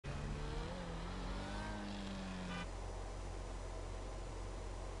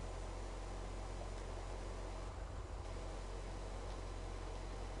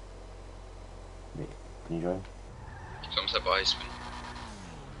Can you join? Some step by spin.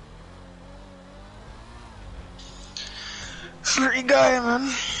 Free guy, man.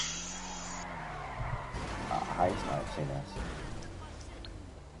 Heist, I'd say that's.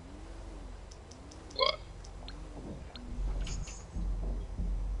 What?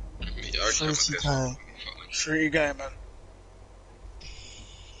 Free guy. Free guy, man.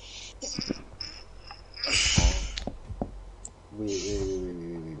 Wait.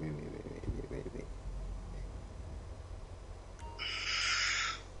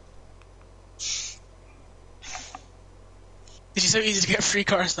 It's so easy to get free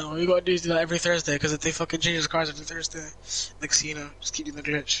cars now. We gotta do that every Thursday because if they fucking change the cars every Thursday, the casino just keep doing the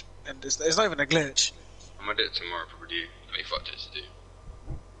glitch, and it's not even a glitch. I'm gonna do it tomorrow for you. I mean, fuck this, dude.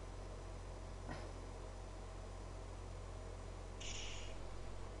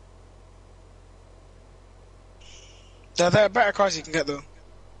 There are better cars you can get though.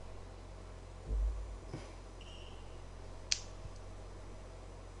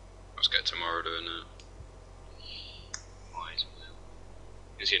 Let's get tomorrow though, no. Why is it?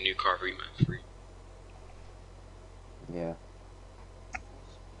 You see a new car for you, man, free. Yeah.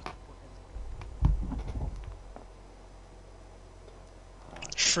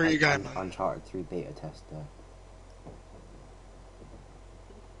 Free guy, man. Uncharted 3 beta tester.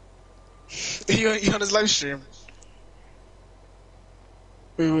 You on his live stream?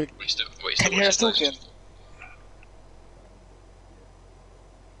 Wait. Can you hear us talking?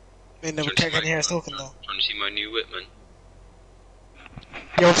 Wait, no, can you hear us talking though? Trying to see my new whip, man.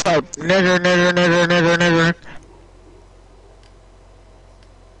 Yo, what's up? Nigger.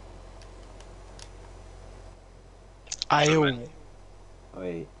 Ayo.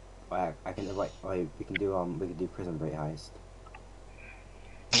 Wait, I can wait. We can do prison break heist.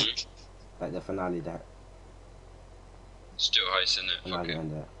 Like the finale that. Still heist, isn't it? Finale Fuck it.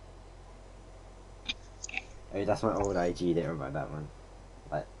 under. Hey, that's my old IG. Don't remember that one.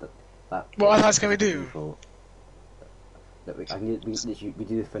 Like that. What heist can we do? That we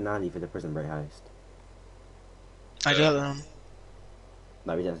do the finale for the prison break heist. I got them.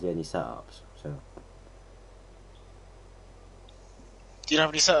 Like we don't do any setups, so. Do you have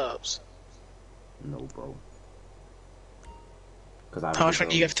any setups? No, bro. Cause How much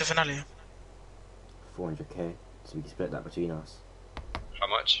money do you get for the finale? 400k, so we can split that between us. How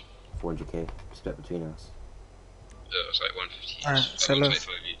much? 400k, split between us. It's like 150 each. Alright, so look.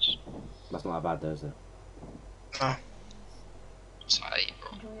 125 each. That's not that bad though, is it? No. It's like 8, bro.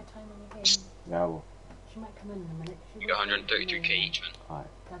 Enjoy your time on your game. Yeah, well. She might come in a minute. You got 132k each, man.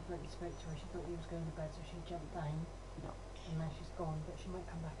 Alright. Dad went and spoke to her. She thought he was going to bed, so she jumped down. No. And now she's gone, but she might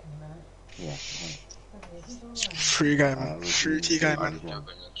come back in a minute. Yeah. Okay, he's alright. Free guy, man. Free T guy, man. I'm not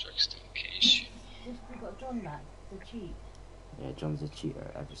gonna just in case. We got John back, the cheat. Yeah, John's a cheater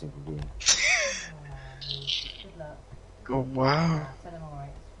at every single game. Good luck. Oh, wow. Tell him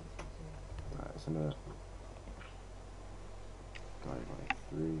alright. Alright, so look. Got it like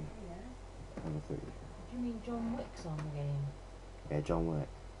 3, Yeah. and 30. Do you mean John Wick's on the game? Yeah, John Wick.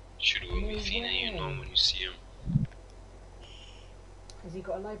 Should have be seen it, you know, when you see him. Has he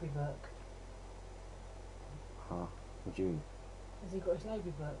got a library book? Huh? What do you mean? Has he got his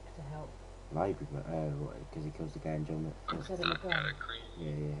library book to help? Library, but what? Because he kills the guy in John Wick. Instead of a That gun? got a cream.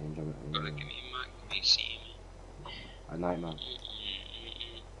 Yeah, in John Wick. Gotta give me Mac, me see me. At night, man.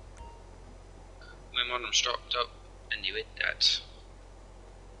 My mom stopped up and you ate that.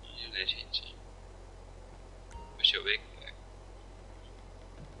 You let it. What's your big bag?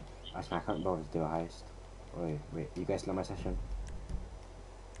 I can't bother to do a heist. Wait, you guys know my session?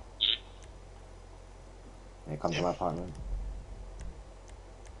 Yeah, come to my apartment.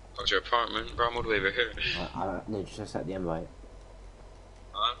 Fuck's your apartment? Bro, I'm all the way over here. No, just accept the invite.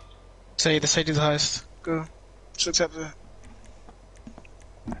 Huh? Say do the heist. Go. Just accept it.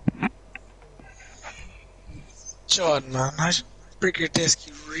 John, man. I should break your disc,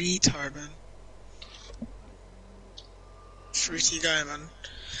 you retard, man. Free T guy, man.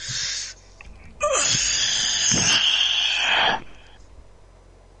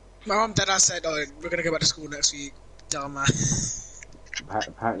 My mom dead ass said, oh, we're gonna go back to school next week. Dumb man.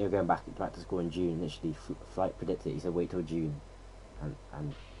 Apparently, we're going back to school in June. Literally, flight predicted. He said wait till June, and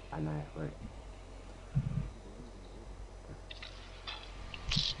now right.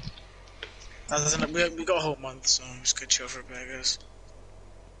 We got a whole month, so I'm just gonna chill for a bit, I guess.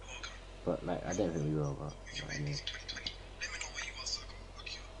 But like, I don't think we will. But I mean,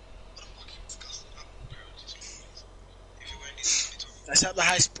 Let's have the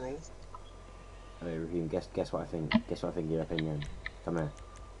heist, bro. hey, Raheem, guess what I think. Guess what I think of your opinion. Come here.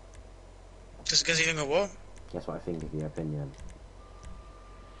 Just because you think of what? Guess what I think of your opinion.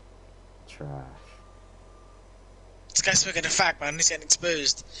 Trash. This guy's smoking a fag, man. He's getting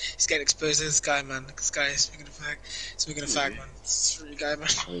exposed. He's getting exposed. This guy, man. This guy is smoking a fag. Smoking a fag, man. This is really guy, man.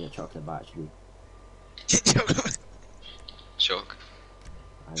 I mean, a chocolate bar actually. Shock.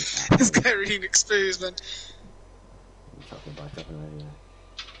 This guy really exposed, man. Chocolate bar, chocolate bar, yeah.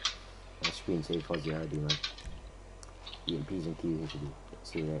 My screen save fuzzy already, man. Eating P's and Q's actually.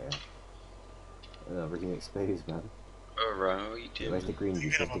 See you later. We're getting exposed, man. Alright, what are you doing? Where's the green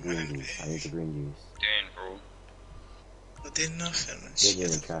juice? Where's the green juice? I need the green juice. Doing, bro. I did nothing, man. We're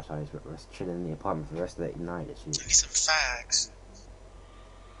doing trash eyes, but we're chilling in the apartment for the rest of the night, actually. I need some fags.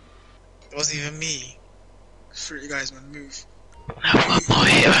 It wasn't even me. Fruity guys, man, move. One more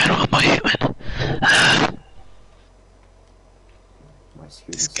hit, man. My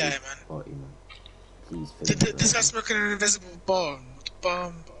screen This guy, save man. party, man. Please This guy's smoking an invisible bomb.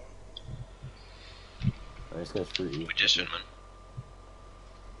 Bomb. Oh, this guy's fruity. Magician, man.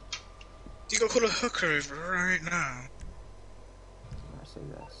 You gotta call a hooker over right now. I say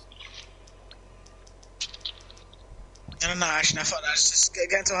this. No, actually, I thought that's just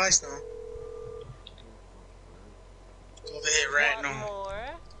get into a heist now. Go over here right now.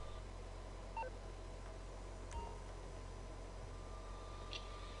 More.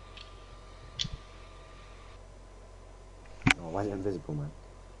 Oh, why is it invisible, man?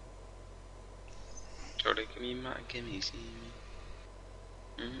 Jordan, give me my, give me, see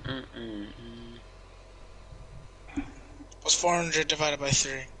me. What's 400 divided by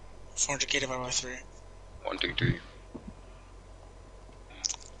 3? 400k divided by 3. 1, 2, 3.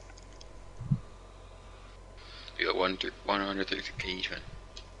 We got 130k each, man.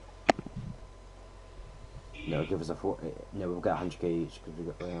 No, give us a 4. No, we'll get 100k each because we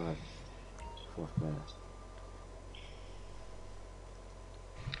got 4th player.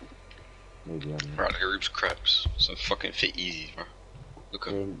 Maybe I don't know. Right, like Rubes Crabs. Some fucking fit easy, bro. Look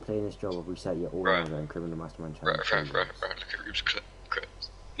up. Playing this job will reset your all Right. rounder and criminal mastermind challenge. Right. Look at Rubes Crabs.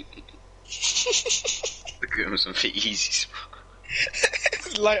 Look at him, some fit easies,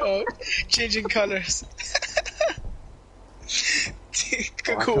 bro. Light up, changing colours.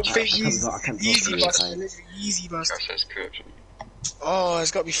 Cool, big easy bastard, easy bastard. Gosh, that's corruption. Oh,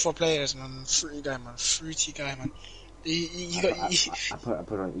 it's got to be 4 players, man. Fruity guy, man. You got. I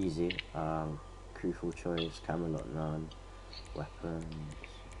put on easy. Crucial choice, Camelot none, weapons,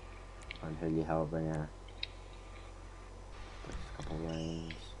 unholy hellbringer. Just a couple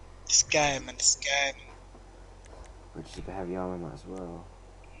lanes. This guy, man. But just a heavy armor as well.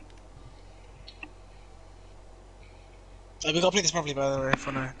 We gotta play this properly, by the way,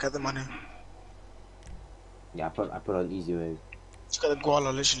 for now. Get the money. Yeah, I put on easy wave. It's got the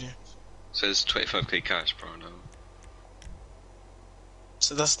guala, literally. Says 25k cash, bro. No.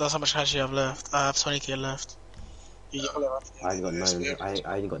 So that's how much cash you have left. I have 20k left. I only got 900. I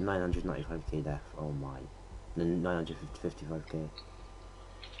only got 995k left. Oh my, 955k.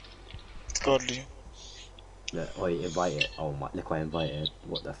 It's godly. Look, oh, invite it. Oh my, look, I invited.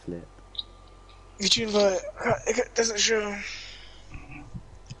 What the flip? Did you invite? It doesn't show.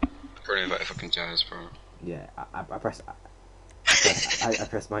 Probably invite fucking Jazz, bro. Yeah, I press. I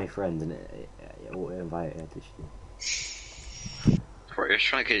press my friend and it auto invited. Literally. Bro, you're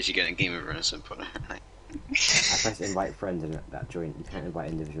trying to get you get a game over and simple. I press invite friends and that joint. You can't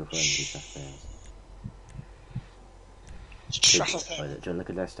invite individual friends. You just John, look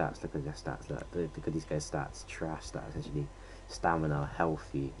at their stats. Look, look at these guys' stats. Trash stats. Literally, stamina,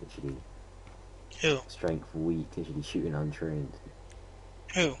 healthy. Literally, Who? strength, weak. Literally, shooting untrained.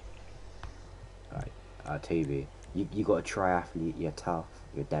 Who? Right, Toby. You got a triathlete. You're tough.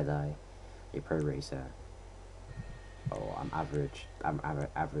 You're deadeye. You're pro racer. Oh, I'm average. I'm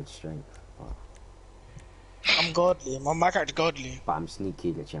average strength. But I'm godly. My character godly. I'm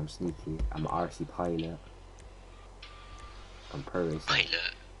sneaky. Literally, I'm sneaky. I'm an RC pilot. I'm pro racer.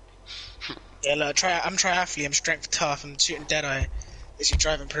 Pilot. Yeah, look, I'm triathlete. I'm strength tough. I'm shooting deadeye. Is you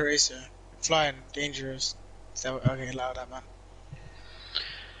driving pro racer? Flying dangerous. So okay, allow that, man.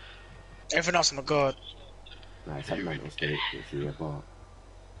 Everything else, I'm a god. No, except mental state. Literally, a bot.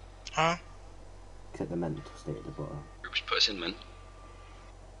 Huh? Except the mental state at the bottom. Rubes put us in, man.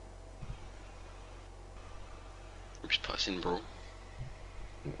 Rubes put us in, bro.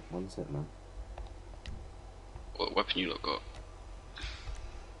 Yeah, one sec, man. What weapon you lot got?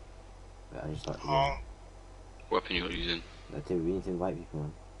 I just like. Oh. What weapon you lot using? We need to invite people,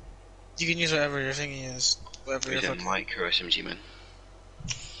 man. You can use whatever your thingy is. Whatever your Using fucking. micro SMG, man.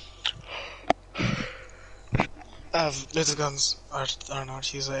 I have loads of guns. I don't know how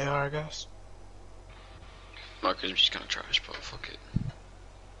to use the AR, I guess. Micro SMG's kinda trash, but fuck it.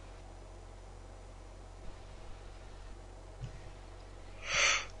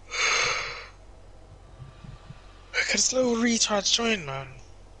 Could this little retard join, man?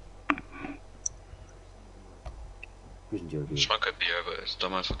 Who's Joby? Smoke a beer, but it's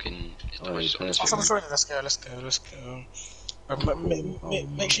dumbass fucking. It's Oh, dumbass yeah, on the Oh, someone's screen. joining. Let's go.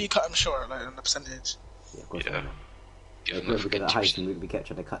 Make sure you cut him short, like on the percentage. Yeah, of course Yeah. I know. Give Like, him a if we get fucking that 2%. heist, we kept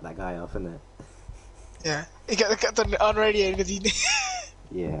trying to cut that guy off, innit? Yeah, he got the on radio because he.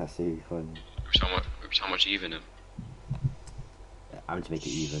 Yeah, that's really fun. How much even him? I'm going to make it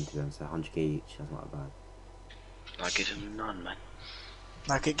even, to be honest. 100k each, that's not bad. I give him none, man.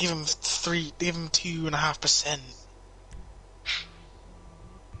 Like, give him 2.5%.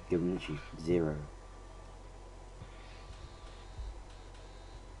 Give him literally 0.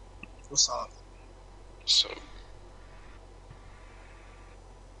 What's up? So,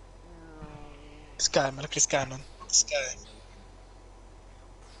 This guy, man. Look at this guy, man. This guy.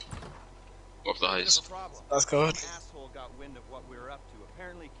 off the heist. That's good. Asshole got wind of what we were up to.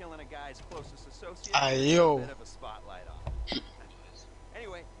 Apparently, killing a guy's closest associate. Ayo. A bit of a spotlight on.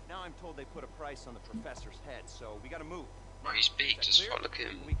 Anyway, now I'm told they put a price on the professor's head, so we gotta move. Bro, he's baked as fuck. Look at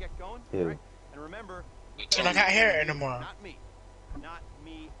him. Can we get going? Who? Right. And remember, Dude, I can't hear it anymore. Not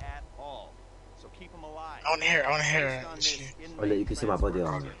me at all. So keep them alive. I wanna hear it. Based on this Actually. inmate Oh, look, you can see my body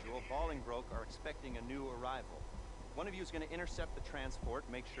transfer on it. schedule, Bolingbroke are expecting a new arrival. One of you is going to intercept the transport,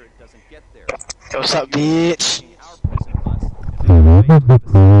 make sure it doesn't get there. What's up, bitch? Our prison bus and make your way to the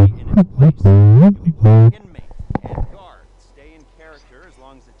facility in its place. You'll be playing inmate and guard. Stay in character as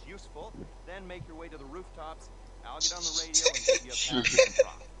long as it's useful. Then make your way to the rooftops. I'll get on the radio and give you a pass and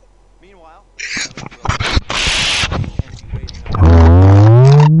prop. Meanwhile,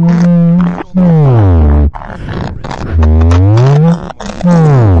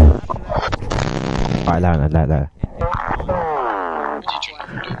 Alright, loud.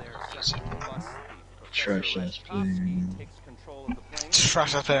 Trash ass player.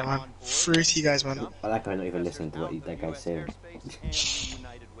 Trash that player, man. Fruity guys, man. I like how I'm not even listening to what that guy's saying. He's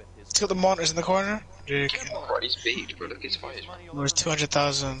got the monitors in the corner. Dude, Bro, he's baked, bro. Look at his fires, man. where's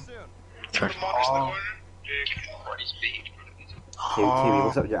 200,000? Bro, he's baked, bro. Look at his Kiwi,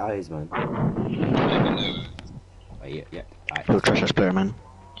 what's up with your eyes, man? fires. Oh, yeah. Alright. Yo, trash ass player, man.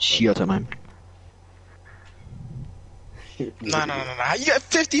 Shut up, man. No. You got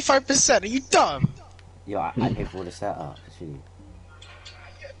 55%. Are you dumb? Yo, I paid for all the setup, actually.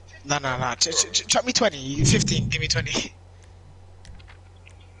 No. Chuck me 20. You 15. Give me 20.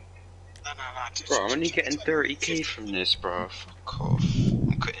 No. Bro, I'm only getting 30k from this, bro. Fuck off.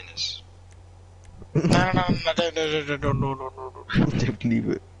 I'm quitting this. No. Don't leave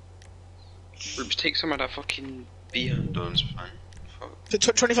it. Rubes, take some of that fucking beer and dons, man.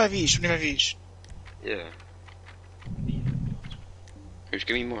 Fuck. 25 each. Yeah. Rubes,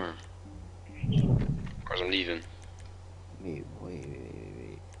 give me more. Or I'm leaving. Wait.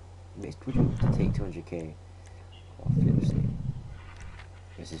 Would you take 200k? Oh, flip this thing.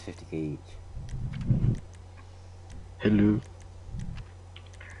 This is 50k each. Hello.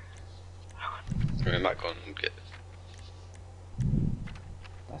 I'm back on and get.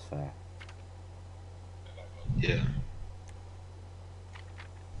 That's fair. Yeah.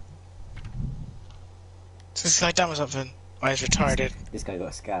 So this guy done or something? Oh, he's retarded. This guy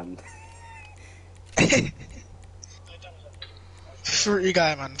got scammed. Fruity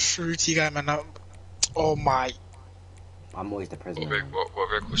guy, man. Oh my. I'm always the prisoner.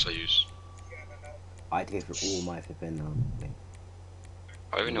 What records I use? I had to go through all my flipping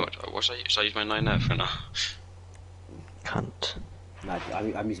I don't even know what should I use my 9F for now? Cunt. Nah,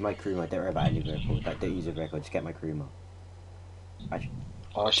 I'm using my crew. Don't worry about any record. Don't use a record. Just get my crew.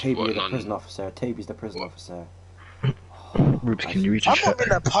 Oh, Toby, What, you're the none? prison officer. Toby's the prison officer. Rubes, can you read your I'm not shit?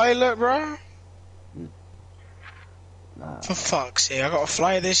 been a pilot, bro. Nah, For fuck's sake, I gotta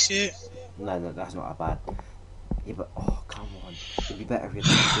fly this shit. no, that's not that bad. Yeah, but oh, come on. It'd be better if you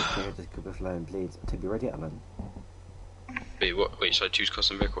had a good player that could be flying blades. Toby, ready up, man. Wait, what? Wait, should I choose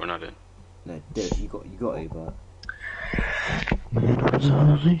custom vehicle or not then? No, do it. You got it, but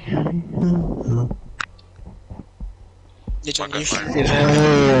You Okay, you fine.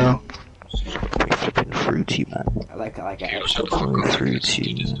 yeah. Flipping fruity, man. I like it. Okay, shut the fuck up.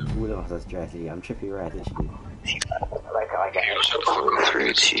 Fruity, man. All of us as dressy. I'm trippy red, literally. Okay, shut the fuck up.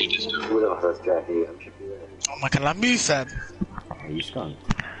 Fruity. All of us as dressy. I'm trippy red. Oh my god, move, fam. Are you skunk?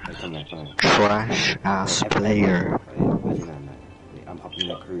 Hey, come there, come here. Trash ass player. Imagine that, man. Wait, I'm hopping in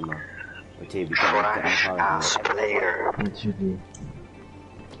the crew, man. Wait, Toby, get in the car. Ass player.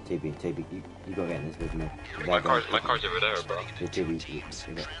 Toby, you gotta get in this with me. My car's over there, bro. Hey, Toby,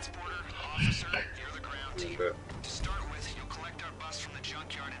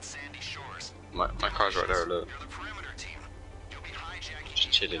 My car's right there, look.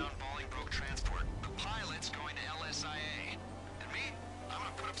 Just chilling.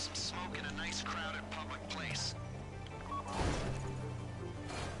 nice crowded public place.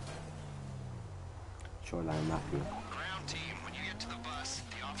 Shoreline Mafia. Ground team, when you get to the bus,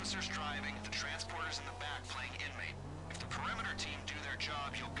 the officer's driving, the transporter's in the back playing inmate. If the perimeter team do their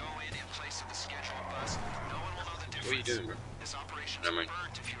job, you'll go in place of the scheduled bus. No one will know the difference. What are you doing, bro? This operation's Never mind.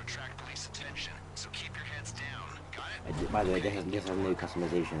 burnt if you attract police attention, so keep your heads down. Got it? By the way, this has new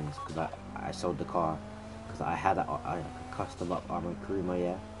customizations because I sold the car because I had a custom up armored Kurima,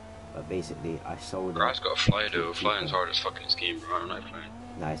 yeah. But basically, I sold it. Bro, I've got to fly though. Flying's hard as fucking this game, bro. I'm not flying.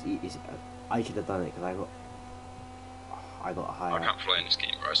 Nice. I should have done it because I got a higher. I can't fly in this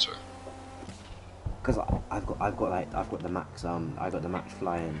game, bro. I swear. Because I've got the max I got the max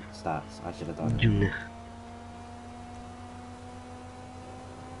flying stats. I should have done it.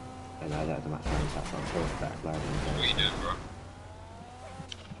 And I don't have the max flying stats. I'm sure it's better flying What are you doing, bro?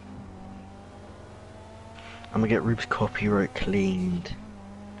 I'm gonna get Rube's copyright cleaned.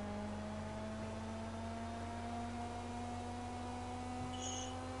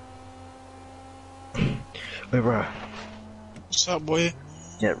 Wait, bro. What's up, boy?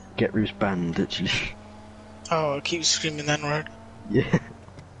 Get Rube's banned, literally. Oh, I keep screaming that word. Yeah.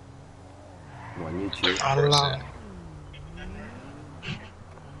 on YouTube. Allah.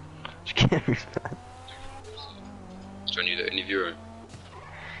 Just get Rube's banned. Do I need any viewer?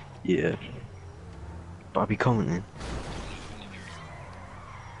 Yeah. But I'll be commenting.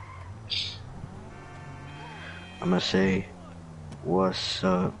 I'm gonna say, what's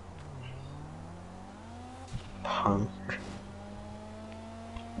up, punk?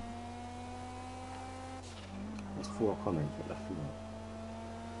 There's 4 comments at the floor.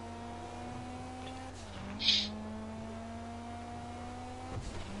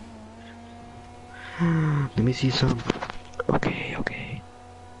 Let me see some. Okay.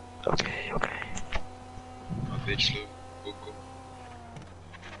 My bitch, look.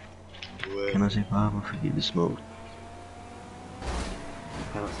 Go. Can I say Mama forget the smoke? You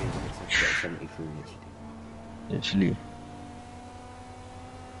cannot say that it's like 73 HD. Literally.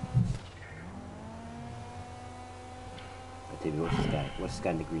 But David, what's this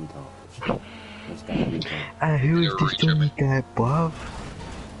guy in the green top? What's this guy in the green top? Who is You're this dummy guy, Bob?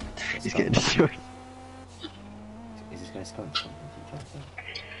 What's He's this getting guy? destroyed. Is this guy skunk something?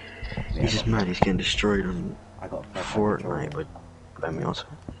 He's just mad, he's getting destroyed on I got a Fortnite, but let me also.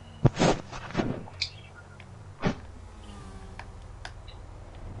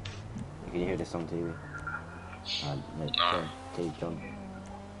 Can you hear this song, TV? Nah. Dave John.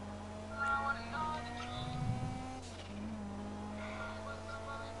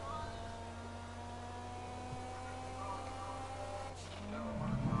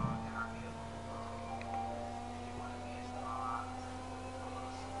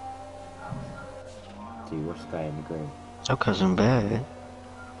 Dude, what's the guy in the grave? So cousin bad.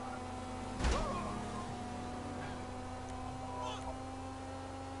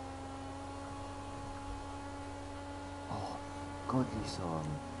 Oh, godly song.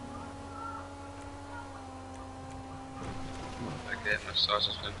 I get my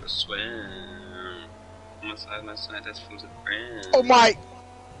sauces went for swim. My side, that's from the brand. Oh my!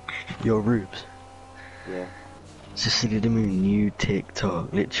 Yo, Rubes. Yeah, Cecilia the Moon, new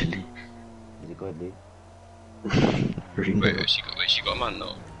TikTok, literally. is it godly? Wait, she got a man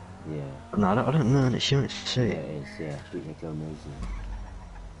though? Yeah, No, I don't know, she won't yeah, say it it. is, yeah. Beat Nicola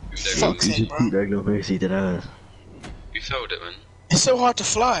Mosey. Fuck's You sake, should bro. beat that girl Mercy, did I? You failed it, man. It's so hard to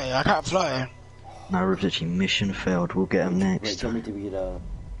fly. I can't fly. Nah, Rubes, actually, mission failed. We'll get him Wait, next do you want me time. to be the...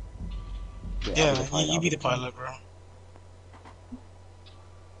 Wait, Yeah, I'll you be the pilot. pilot, bro.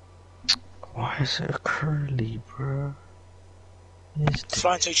 Why is it a curly, bro? Is this...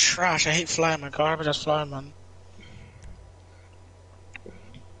 Flying's so trash. I hate flying, man. Garbage ass flying, man.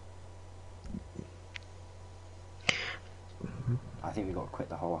 I think we got to quit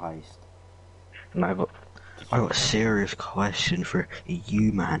the whole heist. Nah, I got a serious question for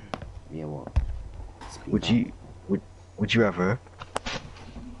you, man. Yeah, what? Speak Would up. you would you ever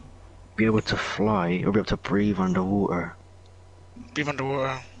be able to fly or be able to breathe underwater? Breathe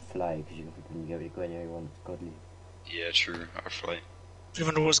underwater. Fly, because you can go anywhere you want. It's godly. Yeah, true. I fly. Breathe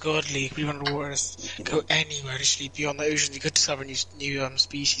underwater is godly. Breathe underwater is go anywhere. Literally beyond the ocean. You could discover new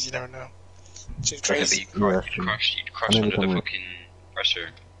species. You never know. It's Yeah, but crazy. you'd Yeah, true. crash I under never the done it. fucking pressure.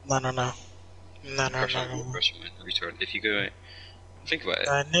 No. Crash under the pressure, man. Retard. If you go, think about it.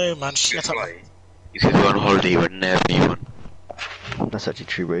 I know, man. You Shut up. fly. You could go on holiday whenever you want. That's actually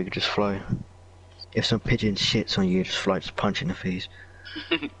true, bro. You could just fly. If some pigeon shits on you, just fly, just punch in the face.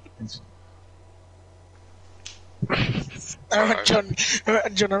 I remember John, I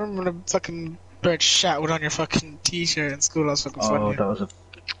remember when a fucking bird shat on your fucking t-shirt in school. That was fucking Oh, funny. that was a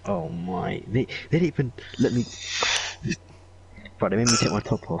Oh my, they didn't even let me. But they made me take my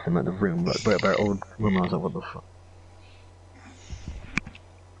top off in like the room, like bare old room. I was like, what the fuck?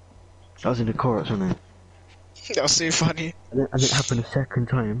 That was in the chorus, wasn't it? That was so funny. And it happened a second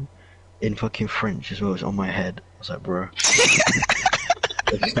time in fucking French as well. It was on my head. I was like, bro.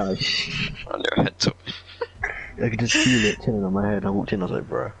 On your head top. I could just feel it chilling on my head. I walked in, I was like,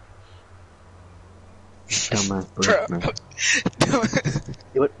 bro. Down my breath, man.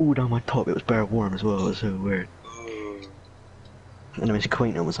 It went all down my top. It was bare warm as well. It was so weird. And then Mr.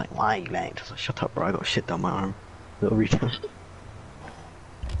 Quainton was like, why you late? I was like, shut up, bro. I got shit down my arm. Little retard.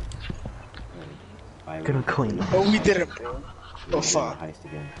 Good on Quainton. Oh, we did it, bro. Oh, fuck. Heist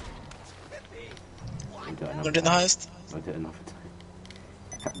again. We're doing the heist? I did another time.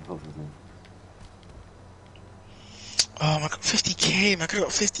 I can't both of them. Oh my god, 50k, man. I could've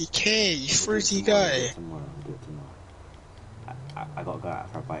got 50k, you fruity guy. We'll do it tomorrow. I gotta go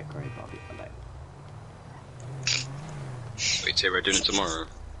out for a bike ride, but I'll be like. Wait, say we're doing it tomorrow.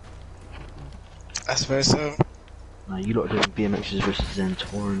 I suppose so. Nah, you lot are doing BMXs versus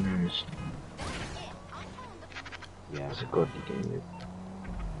Zentorners. Yeah. That's a godly game, dude.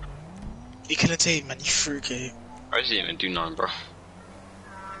 You kill a team, man, you fruity. I didn't even do 9, bro.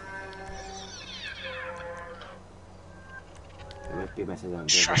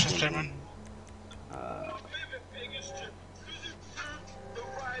 Trash this play, man.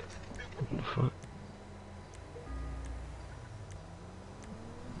 What the fuck?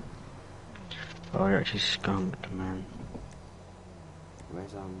 Oh, you're actually skunked, man.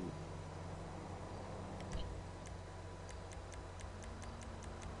 Where's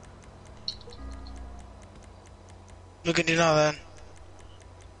Look at you now, then.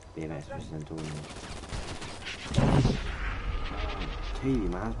 BMX versus Antonio? TV,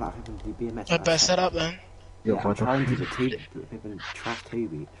 man. I was about to do BMX. I better set up, then. Yo, I'm trying to do the TV. Flipping trash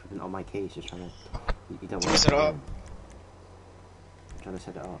Toby. It's flipping on my case, just trying to. You don't want to set it up. I'm trying to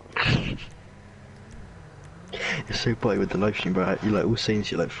set it up. It's so funny with the live stream, bro. You're like all saying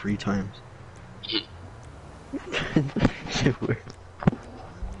shit like 3 times. So weird.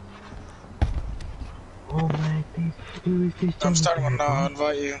 Oh my god, who is this? I'm starting one now, I'll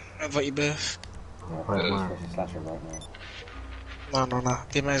invite you. I'll invite you both. Slasher right now. No.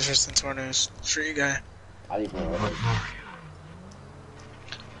 BMX versus Tornadoes. Fruity guy. I didn't know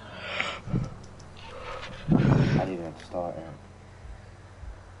I didn't even have to start it.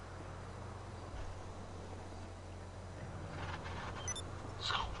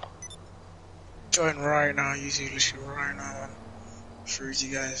 Join right now, you see literally right now, man. Fruity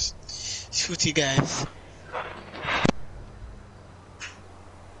guys. Fruity guys.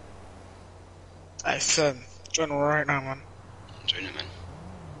 Hey, Finn. Join right now, man. Join it, man.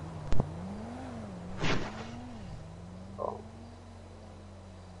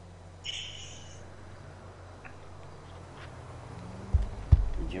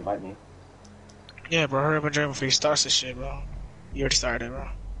 Did you invite me? Yeah, bro, hurry up and join before you start this shit, bro. You already started, bro.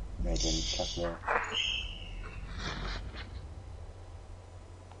 Megan, trust me.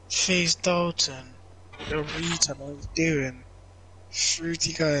 Face Dalton. The retard, what he's doing.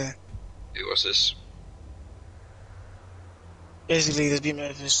 Fruity guy. Hey, what's this? Basically, there's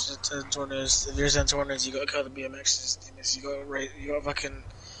BMX Tornadoes. If there's Tornadoes, you gotta kill the BMXs. You gotta fucking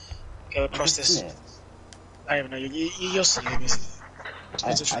go across this. I don't even know, you'll see it.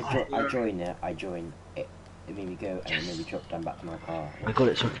 I join it. It made me go and it made me drop down back to my car. I got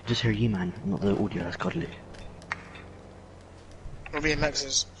it so I could just hear you, man. Not the audio, that's godly. Or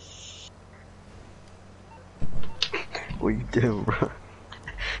BMXs. What are you doing, bro?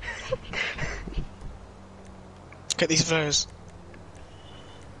 Get these flows.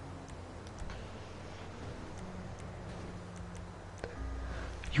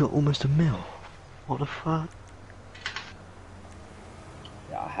 You got almost a mil. What the fuck?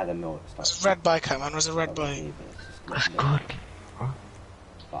 Yeah, I had a milk stuff. What's a red bike, man? What's a red bike? That's godly, bro.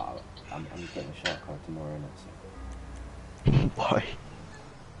 But I'm getting a shark card tomorrow, innit? So. Why?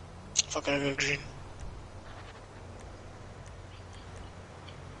 Fuck, I go green.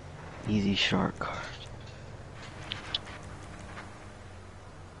 Easy shark card.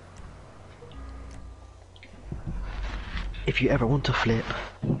 If you ever want to flip,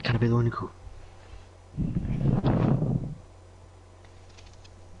 can I be the one who?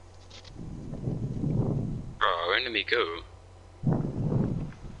 Bro, where did me go?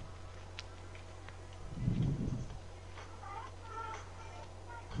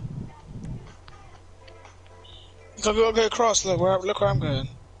 You gotta go across, look where I'm going.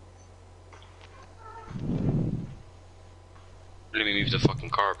 Let me move the fucking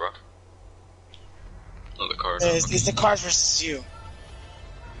car, bro. Not the car. It's the cars versus you.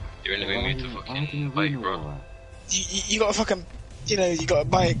 You're in the mood to fucking bike, bro. You got a fucking, you got a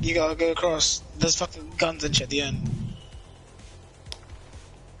bike, you gotta go across. There's fucking guns and shit at the end.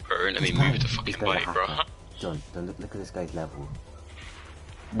 Bro, let me move the fucking bike, bro. John, look at this guy's level.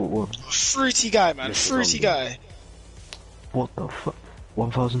 What? Fruity guy, man. Fruity guy. What the fuck?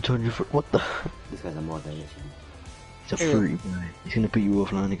 1,200 what the? This guy's a mod, actually. He's a fruity guy. He's gonna put you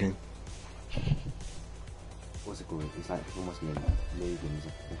offline again. What's it called? He's like almost near Logan. He's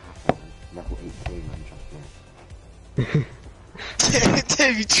like level 8k man, trust me.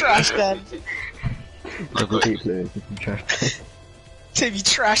 Tim, you trash man. Level 8 player, fucking trash. Tim, you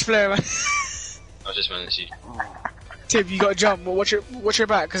trash player, man. I just managed to. Tim, you gotta jump. Watch your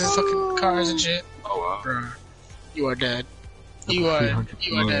back, cause it's fucking cars and shit. Oh wow. Bro, you are dead. You are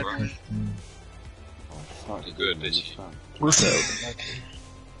dead. Oh, you're good, bitch. What's up?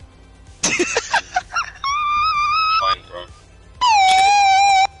 Fine, bro.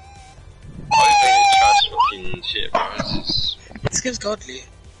 Why are you playing trash fucking shit, bro? This game's godly.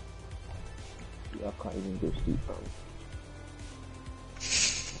 Yeah, I can't even go sleep, bro.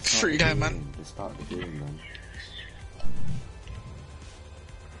 Free guy, man. The start of the game, man.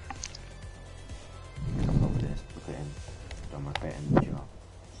 Look at him. Don't regret in the job.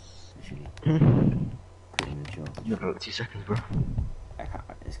 Literally. Put in the job. You got 2 seconds, bro.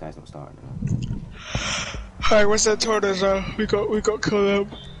 This guy's not starting now. Alright, what's that tournament? We got killed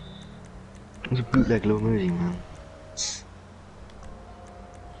up. It's a bootleg low Mosey, man.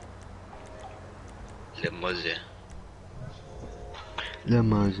 Little muzzy. Little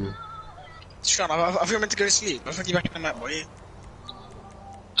Mosey. Sean, I think you're meant to go to sleep. I think you're back in the map, boy.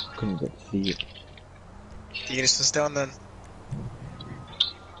 Couldn't get to sleep. You can just stay on then.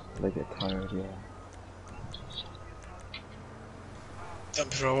 I get tired, yeah. Don't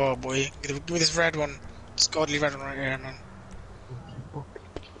be for a while, boy. Give me this red one. This godly red one right here, man.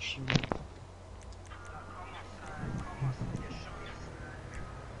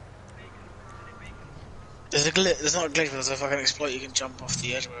 There's a glitch. There's not a glitch, but there's a fucking exploit. You can jump off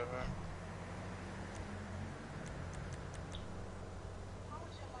the edge or whatever.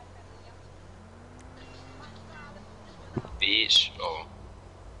 Bitch. Oh.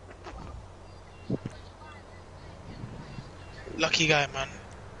 Lucky guy, man.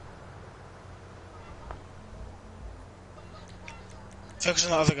 Focus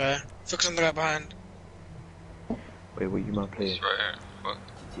on the other guy. Focus on the guy behind. Wait, what you might play? He's right here. Fuck.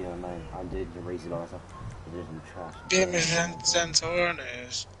 Yeah, man. I did the race it also. I did some trash. Game is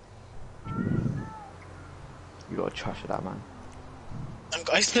Zentornes. You gotta trash at that, man.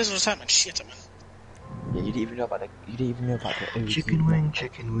 I used to play this all the time, man. Shit, man. Yeah, you didn't even know about the chicken wing,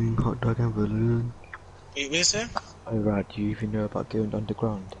 hot dog and balloon. Wait, what is it? Oh, right, do you even know about going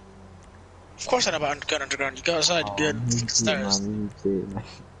underground? Of course I know about going underground. You go outside, you go to the stairs. Man.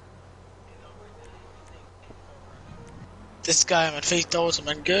 This guy, man, fake Dalton,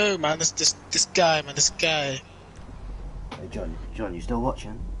 man, go, man. This guy, man, this guy. Hey, John, you still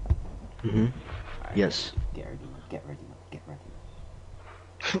watching? Mm-hmm. Right, Yes. Get ready, man. Get ready.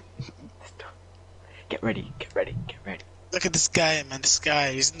 Get ready. Look at this guy, man. This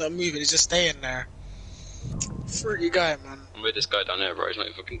guy, he's not moving. He's just staying there. Fruity guy, man. I'm with this guy down there, bro. He's not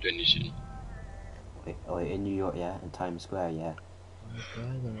even fucking doing this shit. Wait, in New York, yeah? In Times Square, yeah?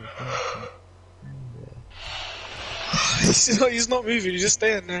 He's not moving. He's just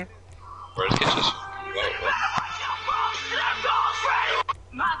staying there. Bro, this kid's just.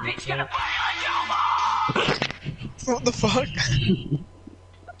 What the fuck?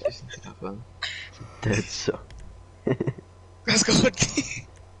 Dead so. That's good.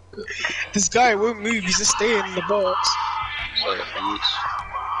 This guy won't move. He's just staying in the box.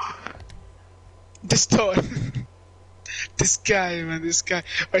 This time. This guy, man. This guy.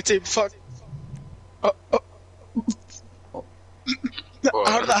 I tell you, fuck. How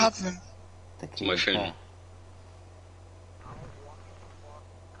did that happen? It's my phone.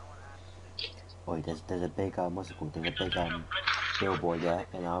 Wait, there's a big what's it called? There's a big billboard, yeah,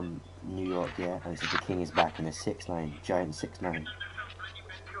 in New York, yeah, and it says the king is back in a 6'9", giant 6'9".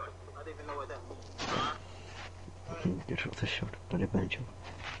 Get off the shot, bloody bench.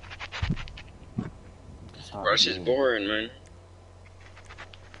 Bro, this is boring, man.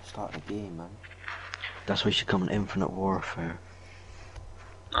 Start the game, man. That's why you should come in Infinite Warfare.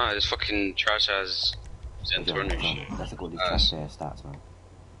 Nah, this fucking trash ass Zentorno shit. That's a good trash there stats, man.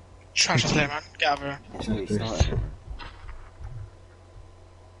 Trash ass player, man. Get out of here. That's how you started.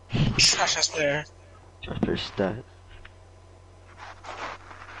 Trash ass player. Trash player stat.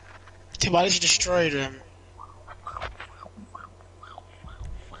 Tim, why did you destroy him?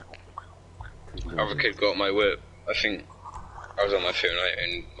 Other kid got my whip. I think I was on my phone right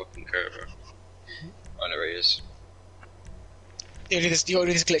in fucking Curve. I know where he is. You do this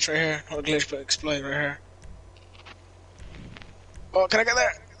glitch right here. Not a glitch, but exploit right here. Oh, can I get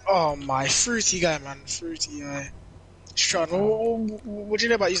there? Oh my, fruity guy, man. Fruity guy. Sean, what do you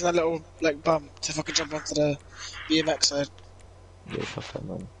know about using that little, like, bump to fucking jump onto the BMX side? Yeah, fuck that,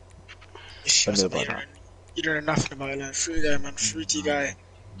 man. You shut know up, about you that. don't know nothing about it, man. Fruity guy, man. Fruity guy.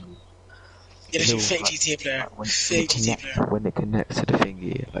 You're You literally know, fake like, GTA player. like Fake GTA player. when it connects to the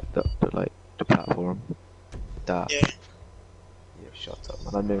thingy, like the platform, that. Yeah. Yeah, shut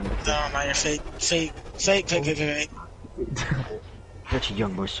up, man. I know. No, man, you're fake. Fake. You're actually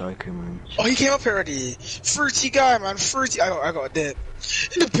young boy psycho, man. Oh, he came up here already. Fruity guy, man. Fruity. I got a dip.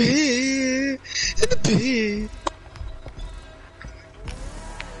 In the bed. In the bed.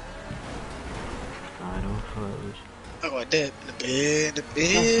 I don't close. I got a dip. In the bed. In the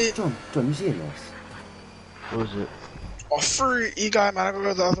bed. John, you seeing this? What was it? Oh, fruity guy, man. I gotta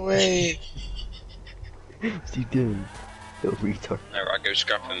go the other way. What's he doing? Little retard. No, I go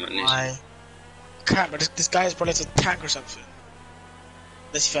scrap him and he's... I can't, but this guy's probably to a tank or something.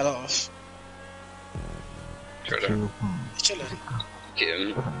 Unless he fell off. Try to He's chilling. get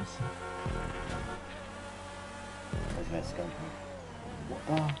him. Where's that skunk? What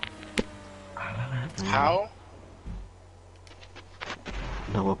the? How?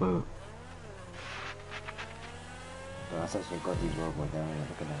 No, about. Bro, that's actually a godly robot down there.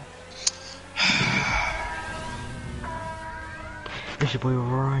 Look at that. It's your boy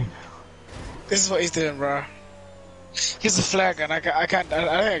Ryan. This is what he's doing, bro. He's a flag, and I think I can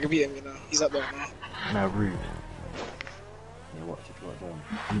beat him, you know. He's up there now. Now, Rude. Yeah, watch it.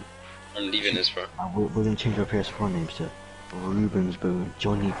 I'm leaving this, bro. We're gonna change our PS4 names to Ruben's Boo,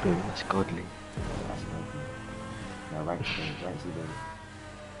 Johnny Boo. That's godly. That's godly. Now, right baby.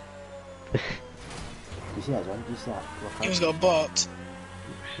 You see that, John? You see that? He's got a bot.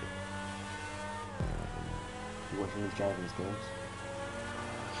 You watching these driving games?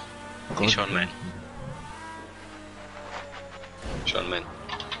 Hey, Sean, man. Sean, man.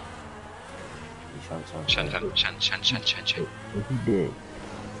 Shan. What he did?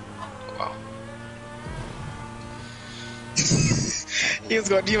 Wow. He was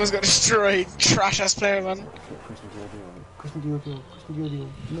got destroyed. Trash ass player, man. Christian Dior.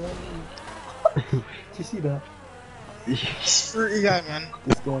 No. Did you see that? Fruity guy, man.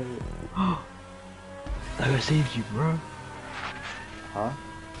 This guy. That guy saved you, bro. Huh?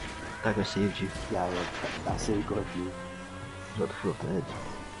 That guy saved you. Yeah, that's so godly. Not the foot off the edge.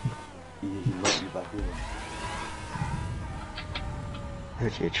 He locked you back in.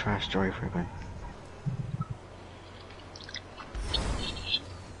 Actually, a trash driver, man.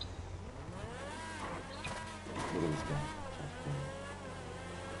 Look at this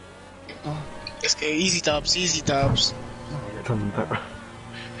guy. Let's go. Easy dubs. Turn them back.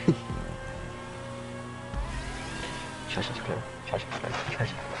 Trash player.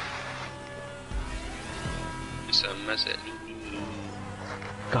 It's a message.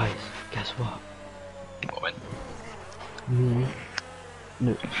 Guys, guess what? What went?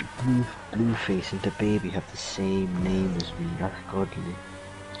 No, Blueface and the baby have the same name as me. That's godly.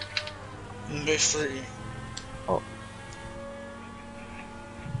 Bit fruity. Oh,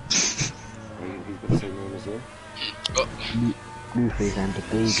 Who's got the same name as you? Oh, Blueface and the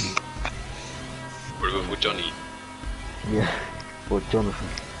baby. what about with Johnny? Yeah, or Jonathan.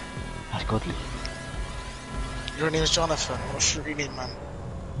 That's godly. Your name is Jonathan. What a fruity name, man.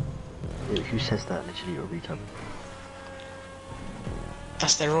 Yeah, who says that? Literally, you're a retard.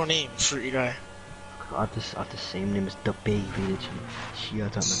 That's their real name, fruity guy. I have the same name as the baby, literally. She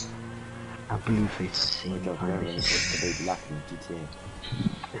had that, man. And Blueface is the same Job kind very of the shit. baby lacking GTA.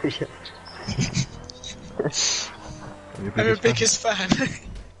 I'm your biggest fan.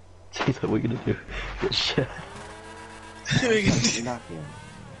 He's like, what are you gonna do? Get shit. Lacking.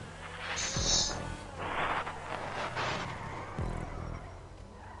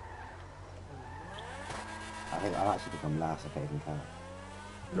 I'll actually become last if I even can.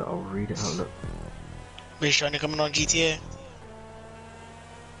 No, I'll read it out, look. Wait, Sean, you coming on GTA?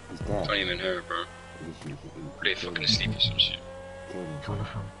 He's dead. Don't even hear, bro. Probably fucking asleep or some shit. Kill him.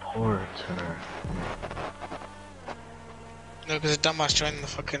 Jonathan Porter. No, because the dumbass joined the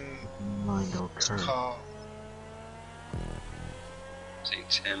fucking Mind occur. car. Say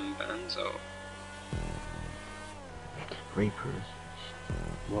 10 bands out. Rapers.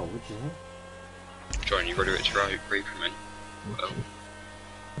 What would you say? John, you gotta it's right, Reaper, man. Well,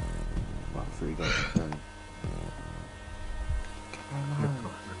 Well, three guys to turn.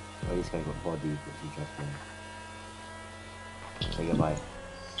 Oh, this guy got body, which is interesting. Say goodbye.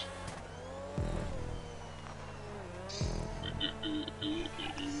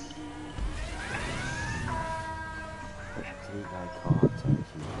 can't actually.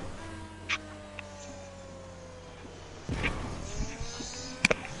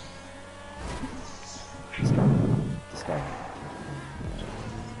 This guy.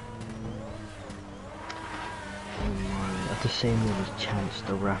 That's the same name as Chance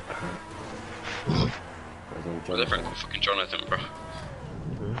the Rapper. Well, they're friend called fucking Jonathan, bro. I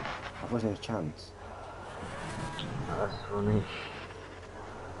thought his name was Chance. That's funny.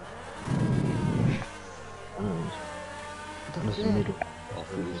 That's the middle. Oh,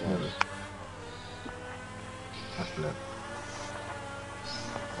 through his nose. That's blood. I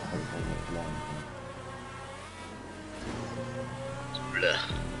hope they make land. Bleh.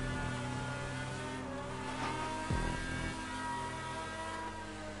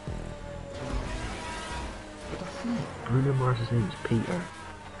 Bruno Mars's name is Peter.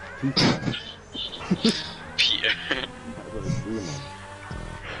 Peter. Peter. I thought it was Bruno.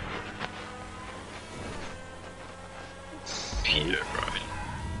 Peter, bro.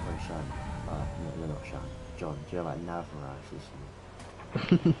 Or Sean. No, not Sean. John. Do you know like Navarage or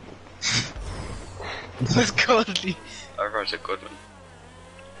something? That's godly. I wrote a good one.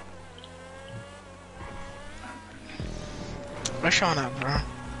 Where's Sean at, bro? Or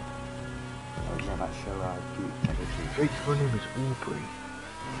do you know about Sherrod Goop? Drake's full name is Aubrey.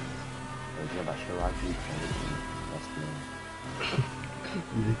 Or do you know about Sherrod Goop? That's the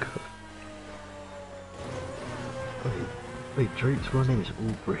name. Wait, Drake's full name is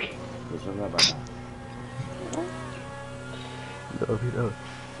Aubrey. There's nothing about that. No, There's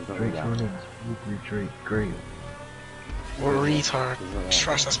nothing Drake's about full that. name is Aubrey Drake Graham. What a retard. There's nothing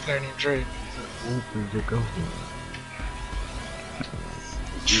Trash ass player named Drake. Aubrey's a girlfriend.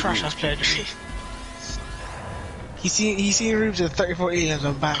 Trash ass player Drake. He seen rooms of 34 aliens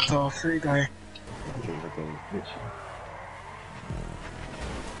and backed off. Free guy. Drake's okay.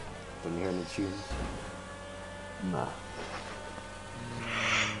 When you hear the tunes. Nah.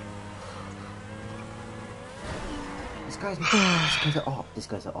 This guy's an op. This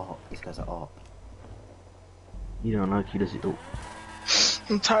guy's an op. You don't like he does it all.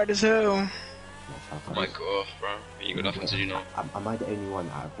 I'm tired as hell. Oh my god, bro. You got nothing to do now. Am I the only one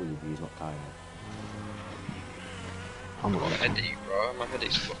out of all of you who's not tired? I'm My not. headache, bro. My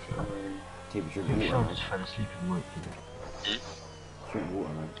headache's fucking. Take a drink Maybe water, Sean man. just fell asleep in work, you know. Drink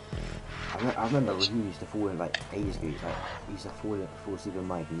water, man. I remember when he used to fall in like ages ago. Like he used to fall asleep in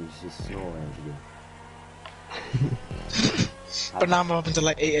Mike and he used to just snore and everything. But now I'm up until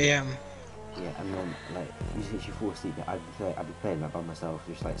like 8 AM. Yeah, and then like you literally fall asleep. Yeah, I'd be playing like by myself,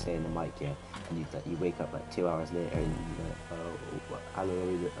 just like staying in the mic, yeah. And you wake up like 2 hours later and you're like, oh, hello,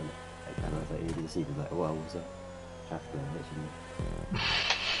 and I was like, you're asleep. And like, well, what's up? Traffic, literally.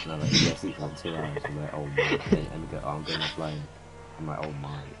 And I'm like, yeah, sleep for like 2 hours. I'm like, oh my, and you go, oh, I'm going offline. I'm like, oh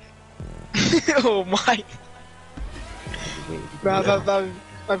my. Oh my. Wait,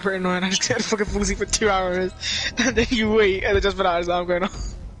 That's pretty annoying. I just get fucking full asleep for 2 hours and then you wait and then just for that I'm going on.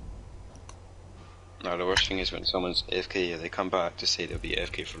 No, the worst thing is when someone's AFK, yeah, they come back to say they'll be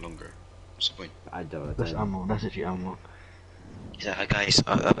AFK for longer. What's the point? I don't. That's ammo, that's actually ammo. He's like, hi guys,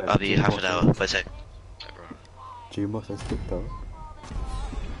 I'll be half an hour, but Hey, bro. G-Moss has TikTok.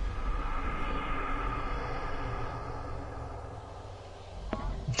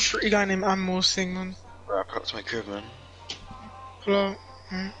 Pretty guy named Ammo singing. Bro, I put to my crib, man. Hello.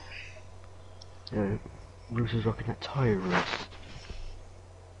 Yeah, Bruce is rocking that tire race.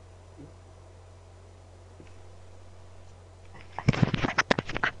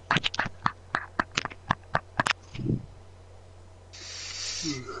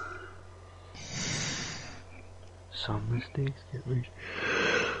 Some mistakes get made.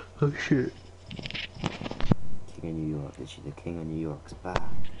 Oh shit. King of New York, literally the King of New York's back.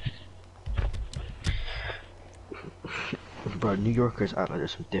 Bro, New Yorkers act like they're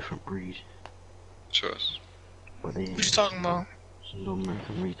some different breed. Trust. But they What you talking about? some little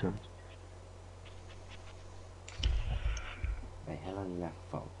American retards. Wait, how long you left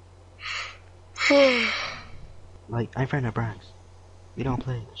for? Like, I'm friend of Brags. We don't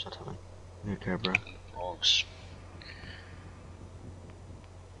play. Shut up, man. You don't care, bro. Dogs.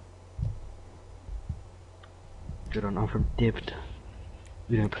 Good on, I'm from Dibd.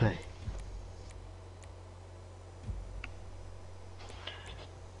 We don't play.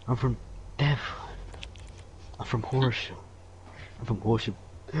 I'm from Devon. I'm from Horsham. I'm from Horsham.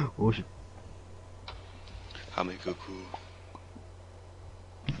 Horsham. How many go cool?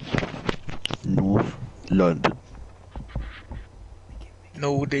 North London.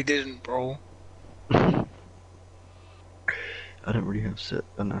 No, they didn't, bro. I don't really have set.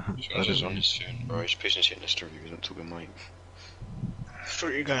 I don't have. This guy's just on his phone, bro. He's patient shit in the story. He's not talking Mike.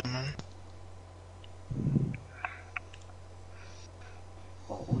 Pretty guy, man.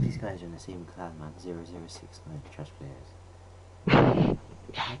 guys are in the same clan, man. 0069 trash players.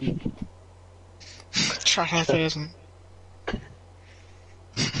 How do you... Trash players, man.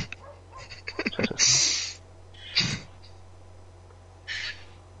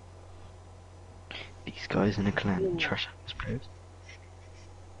 These guys in a clan, trash ass players.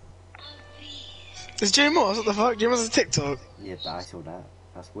 It's Jay Moss, what the fuck? Jay Moss is TikTok. Yeah, but I saw that.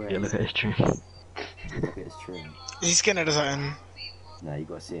 That's where Yeah, look at his trim. Look at his trim. Is he skinhead or something? No, you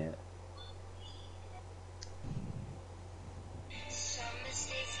gotta see it.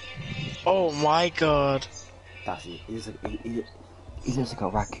 Oh my god. That's it. He looks like a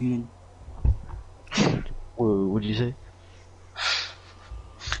raccoon. Whoa, what did you say?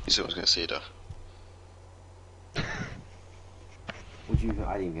 You said I was gonna say that. What do you...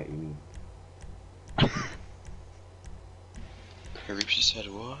 I didn't get what you mean. Reaps just said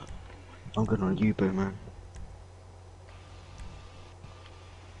what? I'm going on U-boat, man.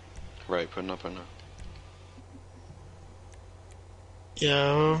 Right, put up.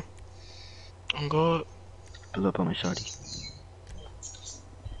 Yo. I'm good. Pull up on my shoddy.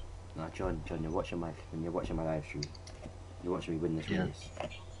 Nah, John, you're watching my live stream. You're watching me win this race.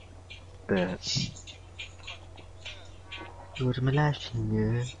 Bet. You watching my live stream,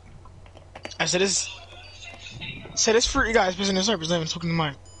 yeah? I said this fruity guy is pissing his servers, not even talking to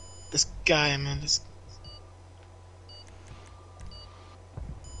mine. This guy, man, this...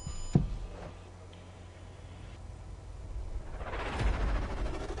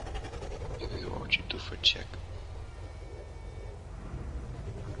 What you do for check?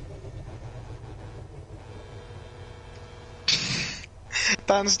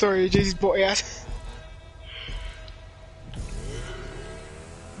 That story, Jay-Z's body ass.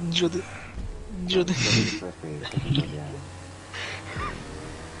 Judy. Jody.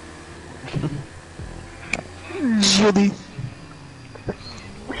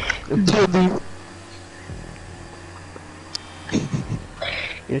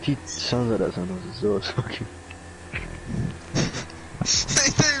 It actually sounds like that sometimes as well, it's fucking...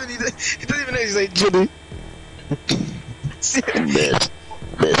 He doesn't even know he's like Judy.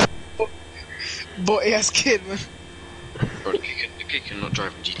 Body ass kid, man. Bro, the kid cannot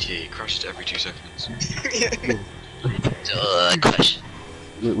drive in GTA, it crashes every 2 seconds. Yeah. Crash.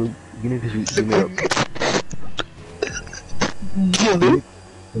 You know, because we made up...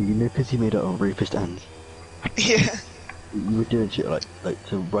 You know, because he made it on Rapist Ends. Yeah. You were doing shit like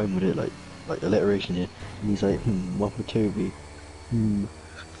to rhyme with it, like alliteration here. And he's like, one for Toby.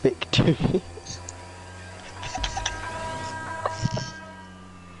 Thick Toby.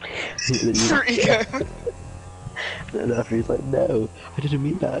 Fruity guy. And after he's like, no, I didn't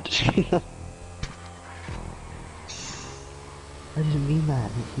mean that. I didn't mean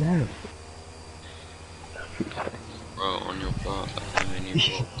that, no. Bro, on your butt, and then you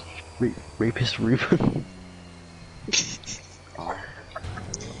walk. Rapist Ruben.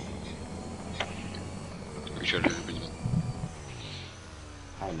 We should have been.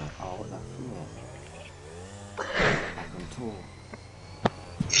 Hi, man. Oh, what the fuck? I can talk.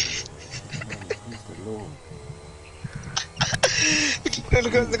 Mr. Lord.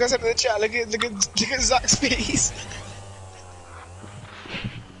 Look at the chat, look at Zach's face.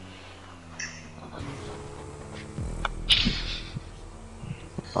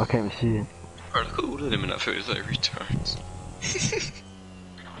 I can't even see it. Bro, look at all of them in that photo, it's like retards.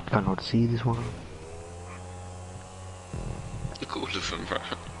 Cannot see this one. Look at all of them, bro.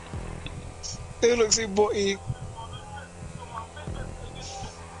 They look so body.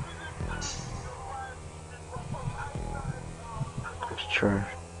 It's trash.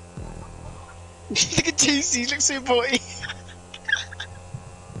 Look at JC, he looks so body.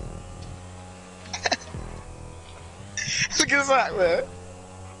 Look at Zach there.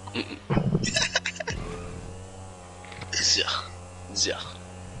 Zach.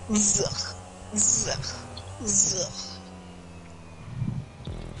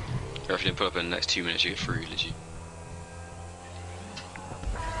 If you didn't put up in the next 2 minutes, you get free, legit.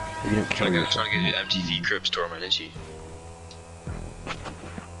 You don't Trying to get MTV Crib Store, man, legit.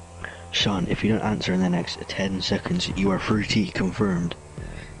 Sean, if you don't answer in the next 10 seconds, you are fruity confirmed.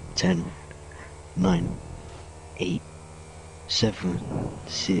 10, 9, 8, 7,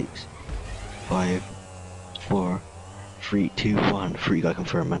 6, 5, 4, 3, 2, 1. Fruity guy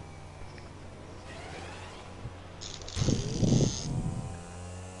confirmed, man.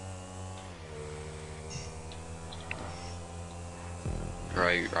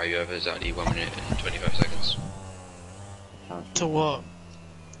 Right, you have exactly 1 minute and 25 seconds. To what?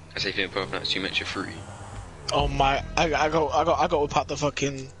 I say if you didn't put up in the next 2 minutes, you're free. Oh my! I got to pop the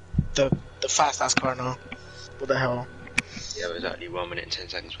fucking the fast ass car now. What the hell? Yeah, it was actually 1 minute and 10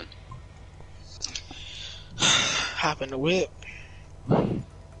 seconds, man. Happened to whip.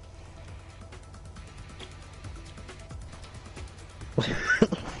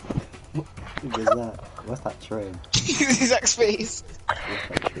 What's that? What's that train? Zach's face. What's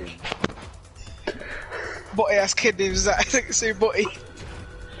that train? Botty ass kid named Zach. Say Botty.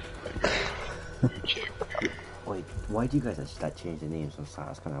 Wait, why do you guys actually like change the names on site?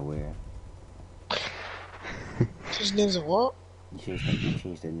 That's kind of weird. His names are what? You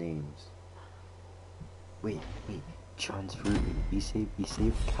change the names. Wait. Transfer. You save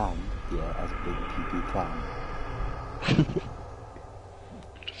can, yeah, as a big PP can.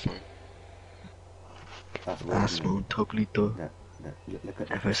 That's weird. Asmo Toglito. Look at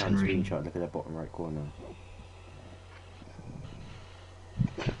the Everson Reed. screenshot. Look at the bottom right corner.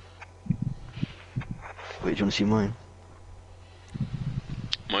 Wait, do you want to see mine?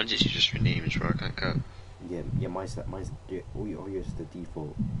 Mine's actually just your names, bro. I can't cut. Yeah, mine's all yours is the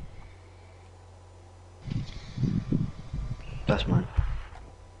default. That's mine.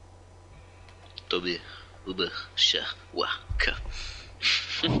 Toby, Uber, Sha, Waka.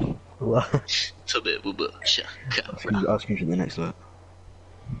 What? Toby, Uber, Sha, Ka. I'll screenshot the next lot.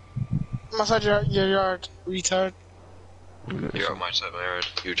 Massage your yard, retard. You're on my side, my yard.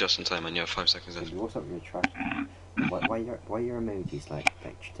 You're just in time, and you have 5 seconds in. What's up with your trash? Why your emojis like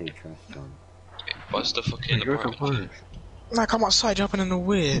stay trash, John? What's the fucking You're apartment? compliant. Nah, come outside, jumping in the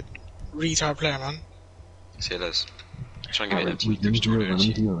whip. Retard player, man. Say less. Try and get an We empty do it,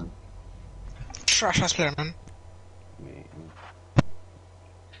 we do it. Trash ass player, man. Wait,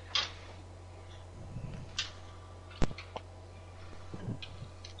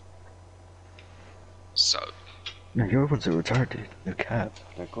 So, No, your ones are retarded. They're cap.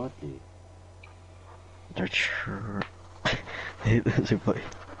 they're godly. They're sure. That's a funny.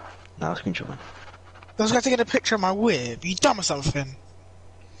 Nah, I'll screenshot mine. I was going to get a picture of my whip. You dumb or something?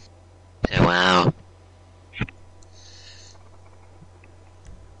 yeah, wow.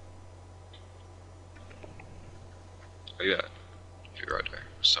 Oh yeah, you're right there.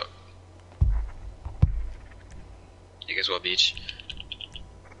 So, you guys what beach?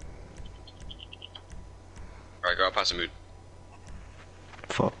 Alright, go out past the mood.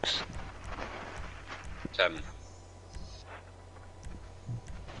 Fox. 7.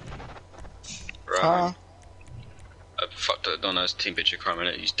 Car. Right. I fucked up Donna's team picture crime in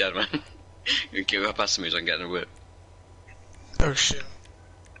it. He's dead, man. You can go up past the mood so I can get in the whip. Oh shit.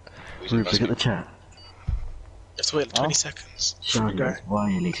 Who's in Rubes, look at the chat. Just wait 20 seconds. Sean Go. is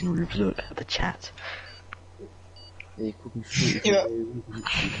violating Rubes. Look at the chat. Yeah.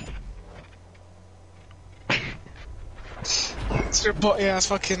 It's your botty ass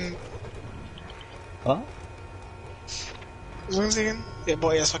fucking. Huh? What was I saying? Yeah,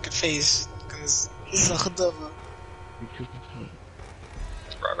 botty ass fucking face. Right,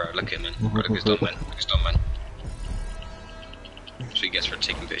 look at him, man. Right, look, it's done, man. It's done, man. So he gets for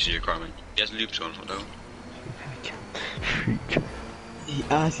taking pictures of your car, man. He has loops on, though. He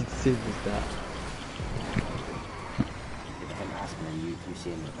asked you to say was that. Him asking you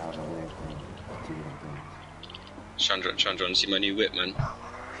seeing that was a weird thing. Two different things. Chandra, see my new whip, man.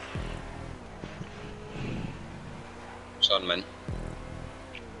 Son, man.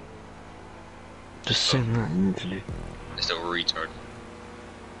 Just send that mentally. This little retard.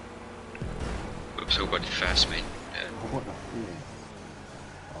 Whip's so bloody fast, mate. Yeah. What the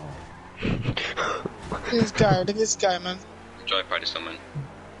fuck? Oh. This guy, look at this guy, man. Drive practice on, man.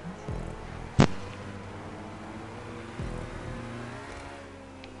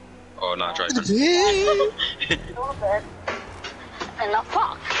 Oh, nah, drive. And now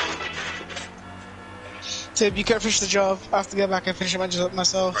fuck. Tib, you can't finish the job. I have to get back and finish my job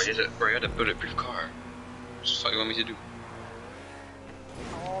myself. Bro, you had a bulletproof car. What the fuck you want me to do?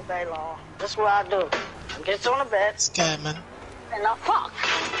 All day long. That's what I do. I get on the bed. This guy, man. And now fuck.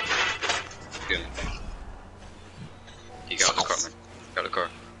 Good. You got the car, man. Got the car.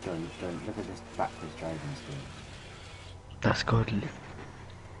 John, look at this backwards driving skill. That's godly.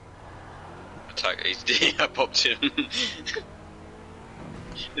 Attack HD, I popped him.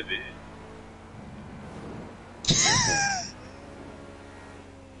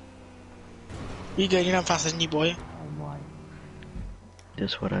 You good, you're not faster than you, boy. Oh my.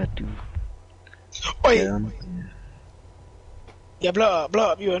 That's what I do. Oi! Yeah. Yeah, blow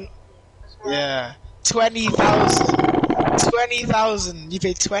up, you in. Yeah. 20,000. 20,000. You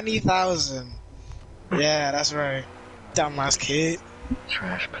paid 20,000. Yeah, that's right. Dumbass kid.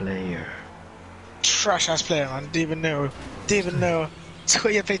 Trash player. Trash ass player, man. Didn't even know.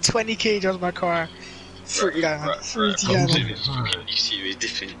 You paid 20k on my car. Fruity guy, man. Right, Fruity right, guy, right. man. You see him, he's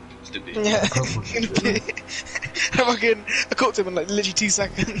different. It's the bit. Yeah. I caught him in like literally 2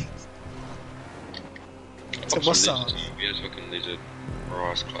 seconds. So what's up? He has fucking lizard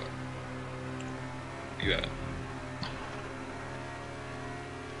ass clock. You at?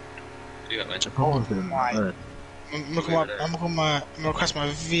 You at, man? Right. I'm gonna request my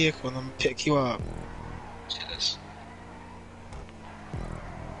vehicle and then pick you up. See this?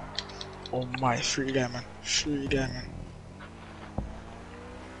 Oh my, free guy, man. Free guy, man.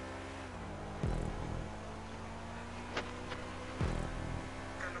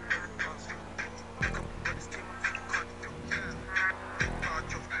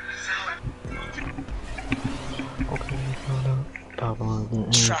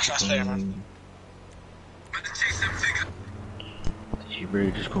 Trash ass player, man. You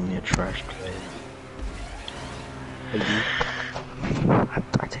really just call me a trash player.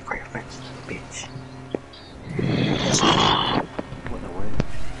 I take great offense to the bitch. What the word?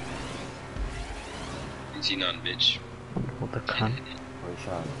 You see none, bitch. What the cunt? Or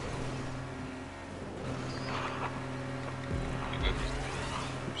Sean?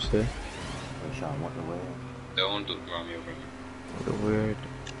 What's that? Or Sean, what the word? Don't do around me over. What the word?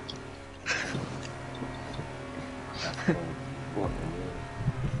 That's cool. What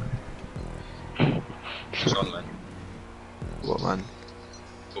the word? Sean, man. What, man?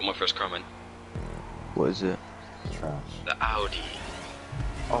 Bought my first car, man. What is it? Trash. The Audi.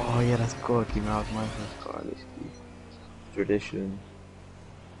 Oh yeah, that's good. You know, my first car. This tradition.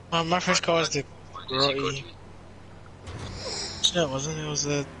 My first car was the Why did you go grotty. No, it wasn't. It was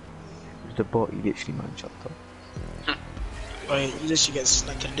the. The bot you literally man chopped up. Like, you literally get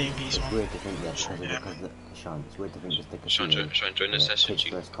snapped to the damn piece, It's man. weird to think that Sean, it's weird to think just the Sean, casino. join the session. Kids'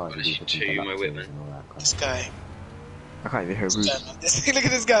 first cars I'll do show you my whip, man. and all that kind This of guy. I can't even hear This Ruth. guy, man. Look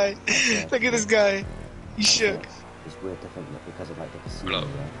at this guy. Look at this guy. He shook. It's weird to think that because of like the casino, Hello.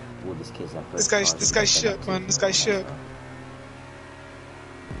 yeah, all these kids have This first guy- cars this and guy they're shook, like man. This guy shook.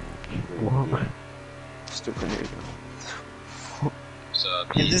 What? Still can't hear you. So,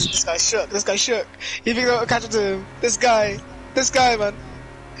 Yeah, this guy shook. This guy shook. You think I'll catch up to him? This guy, man.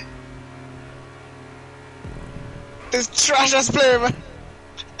 This trash ass player, man.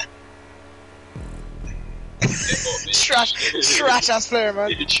 Trash ass player, man.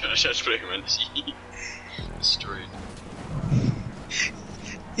 Trash ass player, man. Destroyed.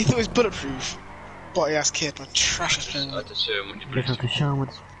 He thought he was bulletproof. Body ass kid, man. Trash ass player, I man. had to show him when you You have to show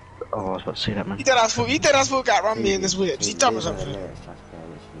what's. Oh, I was about to say that, man. He dead ass fool got around me in this whip. He dumb or something. He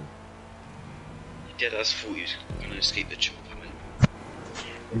dead ass thought he was gonna escape the chopper,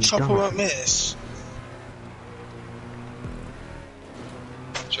 man. Chopper won't miss.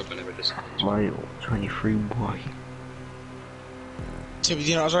 Chopper never does. Why 23? Why? Timmy, do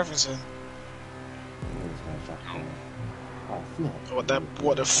you know what I was referencing?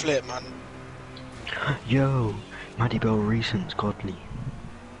 What the flip, man. Yo, Maddie Bell recent's godly.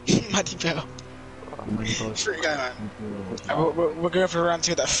 Matty Bell. Maddie Bell. Fruity guy, man. We're going for a round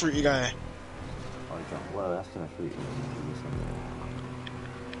 2 with that fruity guy. Well, that's kind of fruity.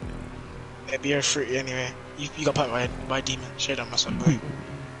 It'd be a fruity anyway. You got piped by a demon. Shade on myself, boy.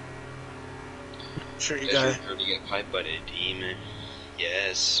 Fruity guy. Does he get piped by the demon?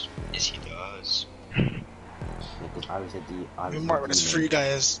 Yes. Yes, he does. Because I was the Mark, what this fruity guy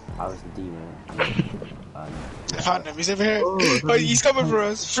is. I was the demon. I found him. He's over here. Oh, he's coming for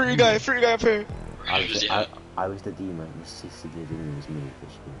us. Fruity guy up here. I was the demon. The sister the demon was me.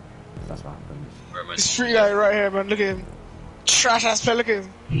 That's what happened. Where am I? This fruity guy right here, man. Look at him. Trash ass player. Look at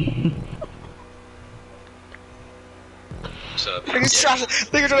him. What's up? Look at his trash.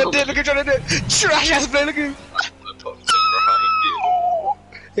 Look at Johnny Depp. Look at Johnny Depp. Trash ass player. Look at him. I popped him behind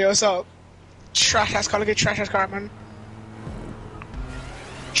you. Yo, what's up? Trash ass car. Look at trash ass car, man.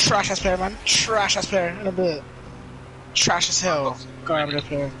 Trash ass player, man. Trash ass player. In a bit. Trash as hell. Garbage ass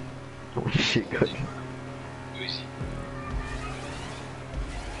player. Oh shit, guys. Who is he?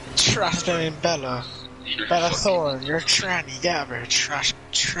 Trash ass player named Bella. You're Bella fucking- Thorne. You're a tranny. Get out of here. Trash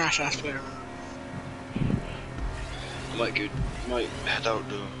ass player, man. I might head out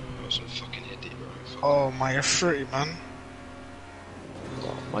though. I got some fucking headache, bro. Fuck. Oh my, you're fruity, man.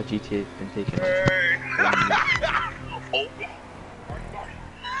 My GTA's been taken.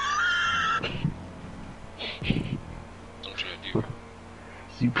 I'm trying to do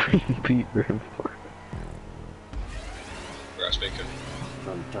Supreme Peter and Ford. grass bacon.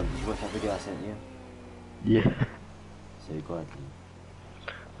 John, did you watch that video I sent you? Yeah. So go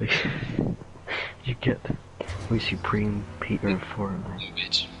ahead. You get we Supreme Peter and Ford. You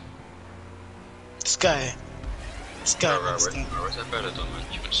bitch. This guy. This guy, man. This guy. Where's that better done, man?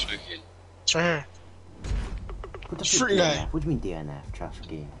 You've been spooking. It's right here. What the Free fuck guy. DNF? What do you mean DNF? Trash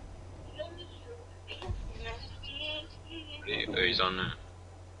game. Who's on there?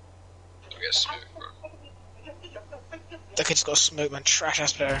 I get smoked, bro. That kid just got smoked, man. Trash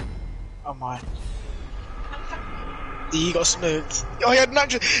ass player. Oh my. He got smoked. Oh, he had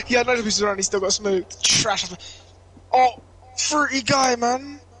 900 pieces around, he still got smoked. Trash ass. Oh, fruity guy,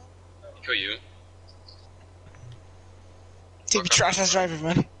 man. Kill you. Take me trash ass driver,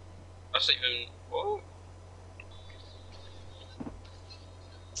 man. That's not even. What?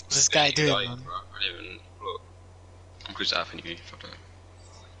 What's this guy doing, Died, man? bro. I didn't even look. I'm just laughing at you. Fuck that.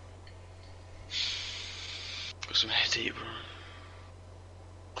 Got some headache, bro.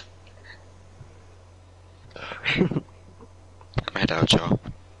 I'm head out, y'all.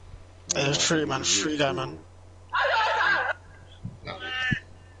 Fruity, man. Fruity guy, man.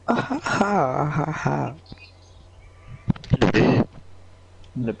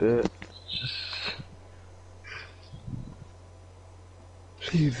 In a bit.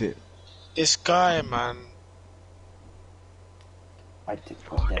 Leave it. This guy, man. I took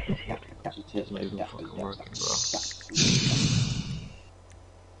It's not even fucking working, bro.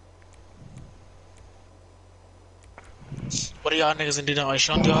 What are y'all niggas gonna do now? Is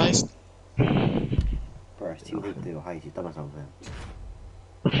Sean do heist? Bro, it's too late to do a heist. You've done something.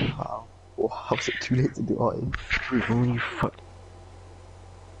 How? Oh, how's it too late to do it? Only fuck.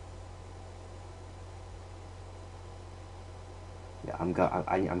 Yeah, I'm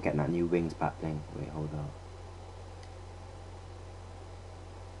getting that new wings back thing. Wait, hold up.